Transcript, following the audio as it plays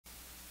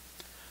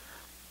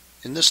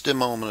In this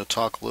demo, I'm going to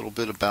talk a little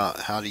bit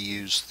about how to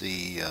use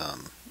the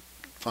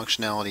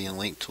functionality in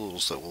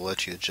LinkTools that will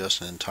let you adjust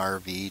an entire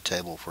VE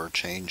table for a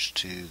change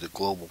to the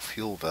global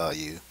fuel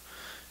value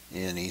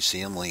in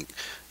ECMLink.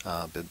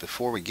 But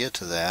before we get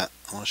to that,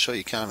 I want to show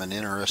you kind of an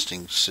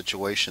interesting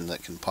situation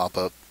that can pop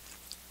up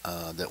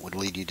that would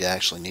lead you to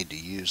actually need to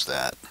use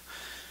that.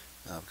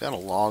 I've got a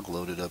log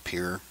loaded up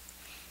here,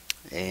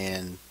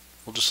 and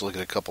we'll just look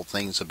at a couple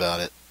things about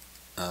it.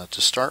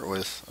 To start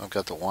with, I've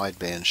got the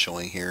wideband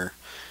showing here,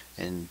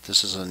 and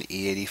this is an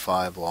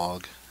E85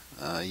 log.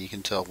 You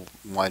can tell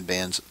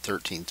wideband's at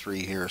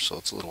 13.3 here, so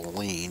it's a little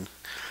lean.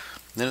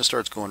 Then it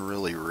starts going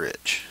really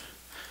rich,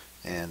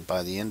 and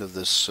by the end of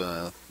this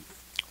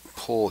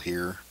pull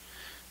here,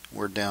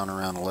 we're down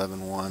around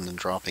 11.1 and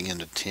dropping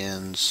into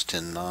 10s,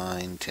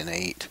 10.9,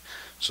 10.8.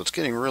 So it's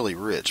getting really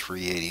rich for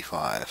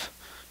E85.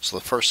 So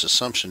the first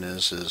assumption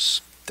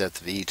is that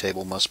the VE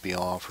table must be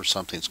off, or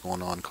something's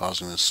going on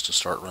causing this to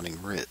start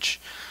running rich.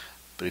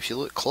 But if you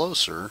look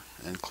closer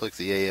and click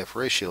the AF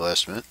ratio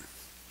estimate,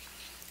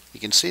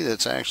 you can see that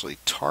it's actually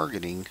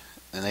targeting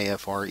an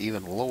AFR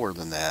even lower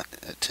than that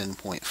at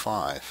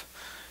 10.5.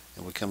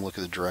 And we come look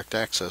at the direct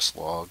access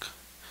log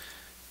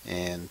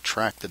and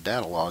track the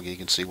data log. You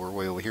can see we're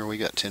way over here. We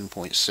got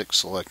 10.6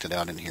 selected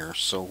out in here.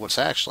 So what's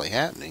actually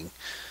happening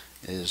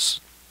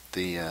is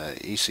the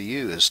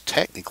ECU is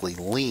technically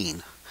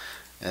lean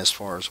as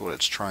far as what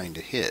it's trying to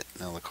hit.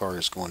 Now the car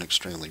is going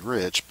extremely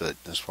rich, but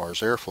as far as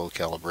airflow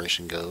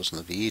calibration goes in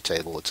the VE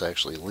table, it's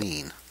actually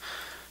lean.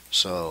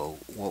 So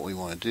what we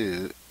want to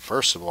do,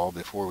 first of all,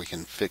 before we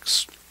can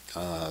fix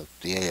the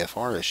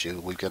AFR issue,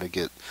 we've got to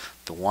get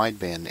the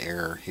wideband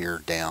error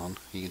here down.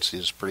 You can see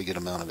there's a pretty good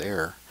amount of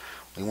error.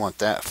 We want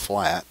that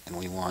flat, and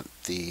we want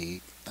the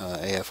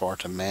AFR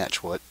to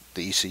match what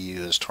the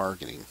ECU is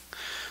targeting.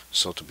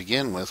 So to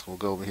begin with, we'll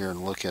go over here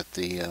and look at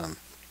the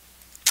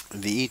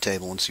VE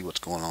table and see what's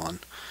going on.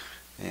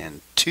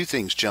 And two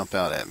things jump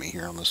out at me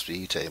here on this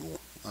VE table.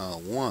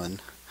 One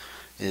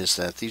is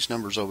that these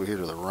numbers over here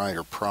to the right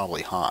are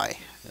probably high.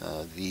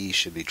 VE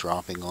should be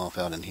dropping off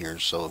out in here,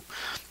 so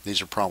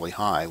these are probably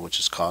high, which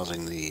is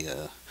causing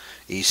the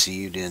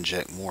ECU to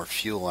inject more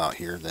fuel out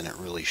here than it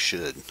really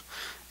should.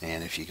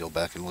 And if you go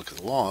back and look at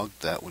the log,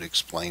 that would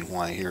explain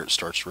why here it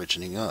starts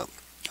richening up.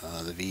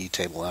 The VE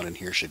table out in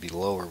here should be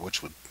lower,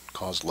 which would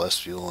cause less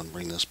fuel and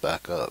bring this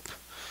back up.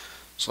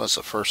 So that's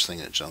the first thing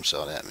that jumps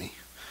out at me.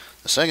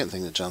 The second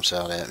thing that jumps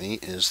out at me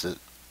is that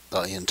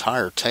the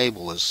entire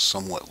table is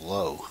somewhat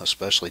low,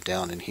 especially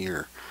down in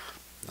here.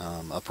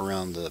 Up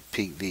around the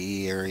peak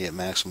VE area at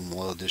maximum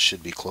load, this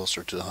should be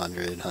closer to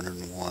 100,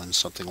 101,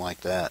 something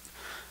like that.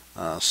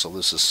 So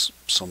this is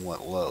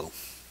somewhat low.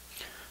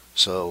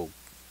 So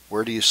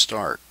where do you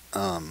start?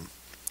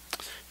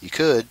 You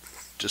could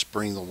just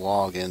bring the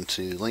log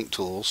into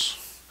LinkTools,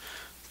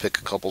 pick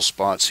a couple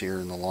spots here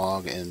in the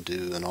log and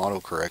do an auto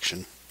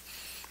correction.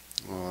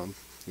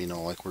 You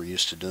know, like we're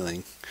used to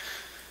doing.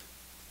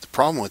 The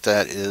problem with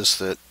that is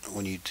that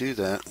when you do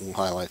that, we'll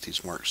highlight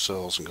these marked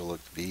cells and go look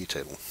at the VE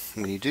table.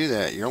 When you do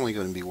that, you're only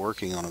going to be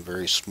working on a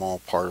very small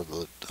part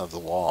of the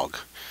log.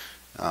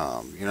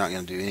 You're not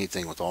going to do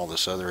anything with all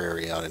this other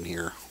area out in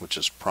here, which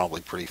is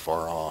probably pretty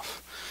far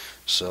off.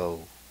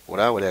 So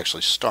what I would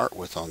actually start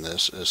with on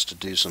this is to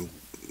do some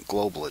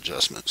global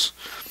adjustments.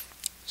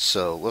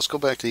 So let's go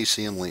back to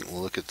ECMLink and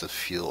we'll look at the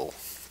fuel.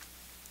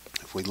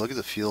 If we look at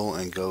the fuel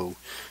and go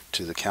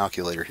to the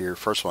calculator here,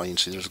 first of all, you can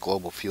see there's a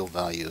global fuel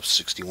value of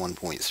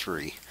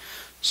 61.3.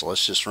 So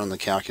let's just run the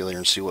calculator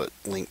and see what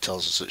Link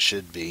tells us it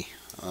should be.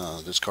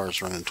 This car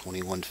is running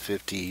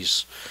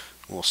 2150s.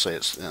 We'll say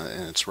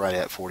it's right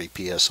at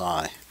 40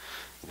 psi.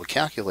 If we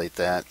calculate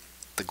that,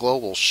 the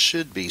global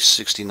should be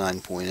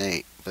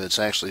 69.8, but it's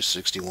actually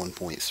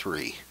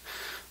 61.3.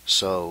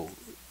 So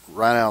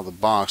right out of the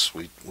box,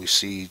 we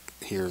see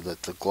here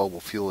that the global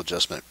fuel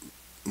adjustment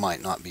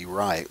might not be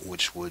right,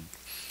 which would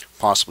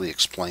possibly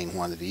explain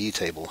why the VE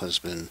table has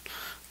been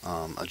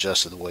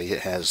adjusted the way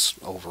it has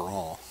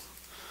overall.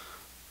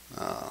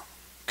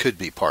 Could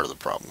be part of the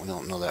problem. We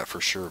don't know that for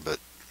sure, but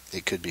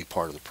it could be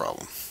part of the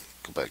problem.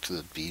 Go back to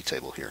the VE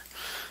table here.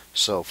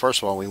 So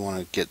first of all, we want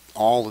to get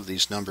all of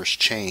these numbers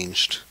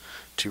changed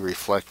to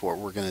reflect what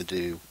we're going to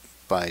do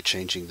by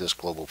changing this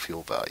global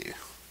fuel value.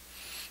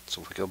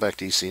 So if we go back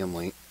to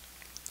ECMLink,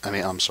 go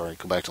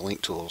back to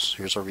LinkTools.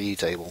 Here's our VE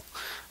table.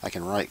 I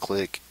can right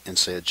click and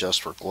say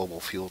adjust for global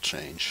fuel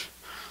change.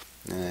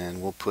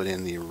 And we'll put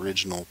in the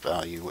original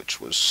value,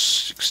 which was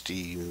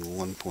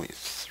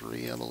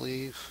 61.3, I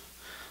believe.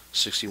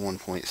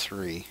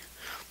 61.3.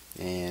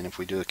 And if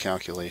we do a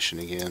calculation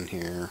again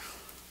here,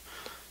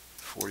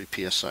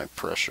 40 psi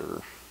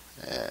pressure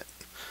at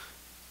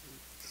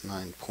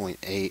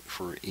 9.8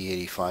 for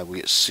E85, we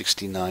get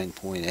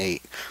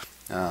 69.8.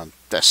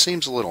 That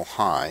seems a little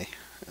high.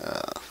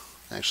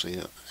 Actually,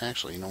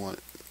 you know what? I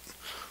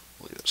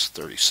believe it's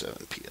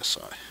 37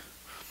 psi.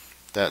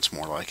 That's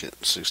more like it,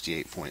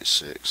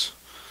 68.6.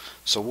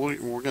 So we're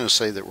going to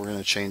say that we're going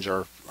to change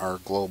our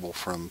global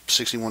from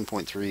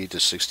 61.3 to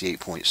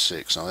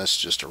 68.6. Now that's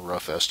just a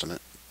rough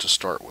estimate to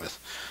start with.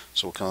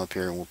 So we'll come up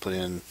here and we'll put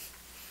in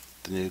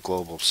the new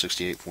global of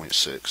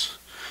 68.6.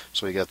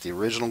 So we got the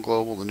original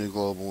global, the new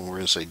global, and we're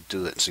going to say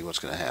do it and see what's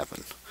going to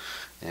happen.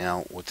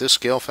 Now with this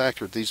scale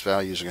factor, these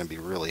values are going to be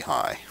really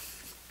high.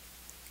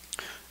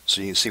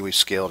 So you can see we've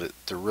scaled it.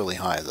 They're really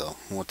high though.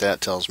 And what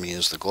that tells me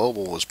is the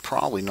global was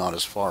probably not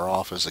as far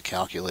off as the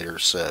calculator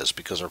says,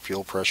 because our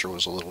fuel pressure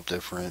was a little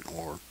different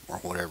or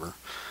whatever.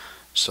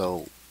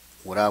 So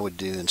what I would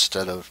do,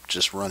 instead of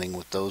just running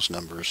with those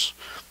numbers,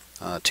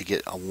 to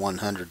get a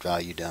 100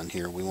 value down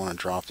here, we want to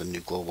drop the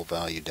new global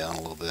value down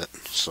a little bit.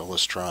 So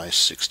let's try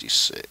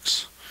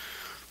 66.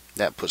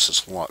 That puts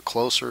us a lot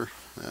closer.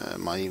 It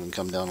might even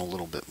come down a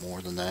little bit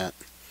more than that.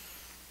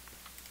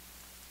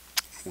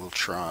 Let's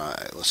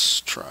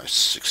try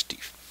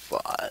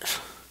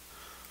 65.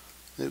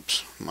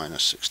 Oops,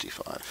 minus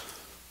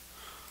 65.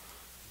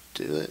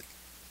 Do it.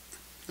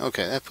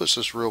 Okay, that puts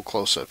us real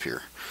close up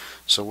here.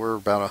 So we're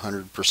about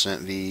 100%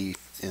 V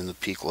in the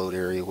peak load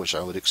area, which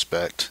I would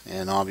expect.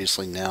 And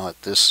obviously now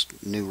at this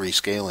new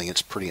rescaling,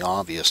 it's pretty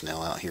obvious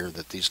now out here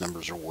that these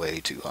numbers are way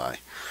too high.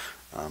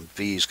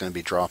 V is going to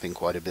be dropping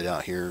quite a bit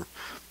out here,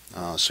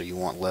 so you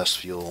want less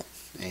fuel.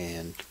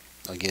 And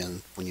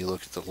again, when you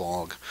look at the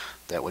log,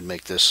 that would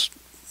make this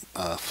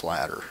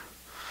flatter.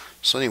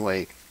 So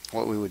anyway,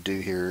 what we would do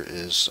here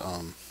is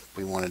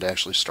we wanted to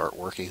actually start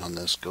working on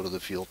this. Go to the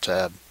fuel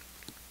tab.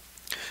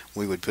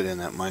 We would put in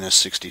that minus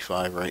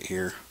 65 right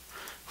here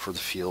for the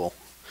fuel,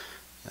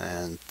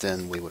 and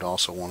then we would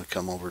also want to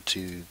come over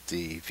to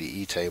the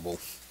VE table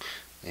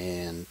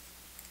and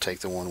take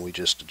the one we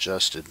just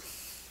adjusted,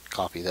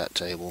 copy that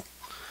table,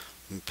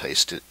 and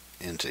paste it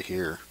into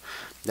here.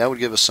 That would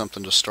give us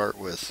something to start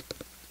with.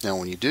 Now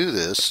when you do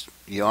this,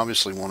 you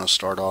obviously want to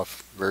start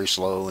off very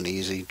slow and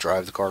easy,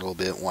 drive the car a little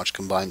bit, watch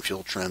combined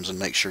fuel trims, and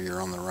make sure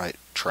you're on the right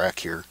track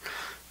here.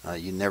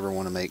 You never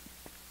want to make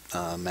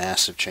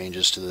massive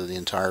changes to the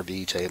entire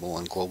V table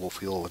and global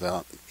fuel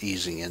without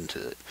easing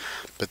into it.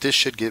 But this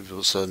should give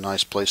us a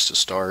nice place to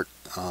start.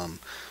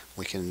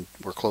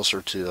 We're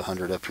closer to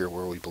 100 up here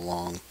where we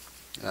belong.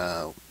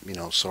 So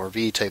our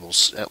V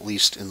table's at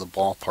least in the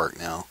ballpark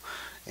now,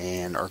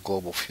 and our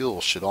global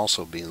fuel should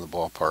also be in the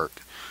ballpark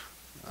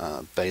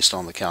based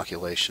on the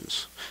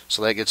calculations.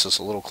 So that gets us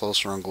a little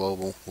closer on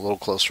global, a little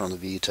closer on the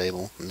V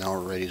table. And now we're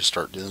ready to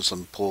start doing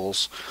some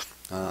pulls.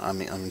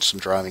 Some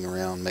driving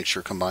around, make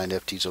sure combined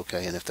FT's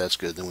okay, and if that's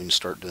good, then we can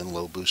start doing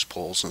low boost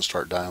pulls and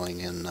start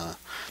dialing in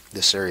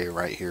this area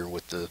right here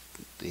with the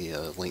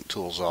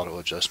LinkTools auto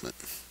adjustment.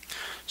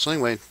 So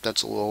anyway,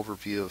 that's a little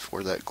overview of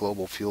where that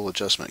global fuel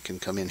adjustment can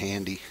come in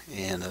handy,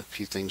 and a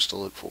few things to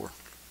look for.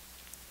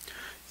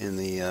 In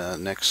the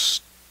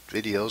next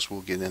videos,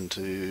 we'll get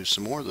into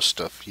some more of the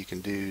stuff you can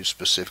do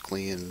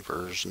specifically in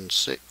version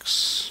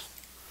 6.